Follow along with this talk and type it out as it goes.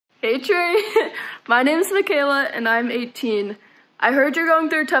Hey Trey, my name's Michaela and I'm 18. I heard you're going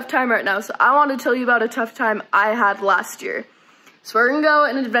through a tough time right now, so I want to tell you about a tough time I had last year. So we're gonna go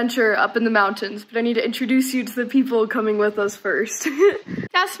on an adventure up in the mountains, but I need to introduce you to the people coming with us first.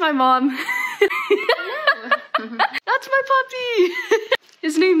 That's my mom. That's my puppy.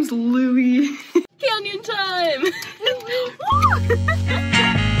 His name's Louie. Canyon time.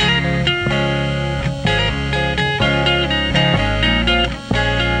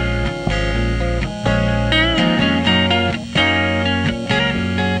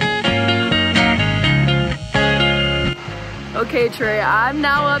 Okay Trey, I'm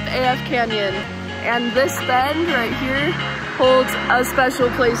now up AF Canyon, and this bend right here holds a special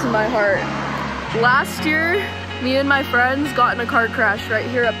place in my heart. Last year, me and my friends got in a car crash right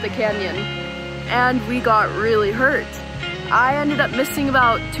here up the canyon, and we got really hurt. I ended up missing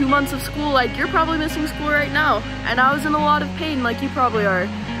about 2 months of school, like you're probably missing school right now, and I was in a lot of pain like you probably are,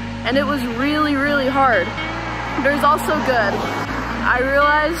 and it was really, really hard. But it was also good. I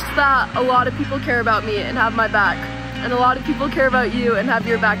realized that a lot of people care about me and have my back. And a lot of people care about you and have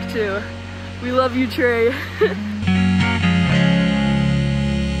your back too. We love you, Trey.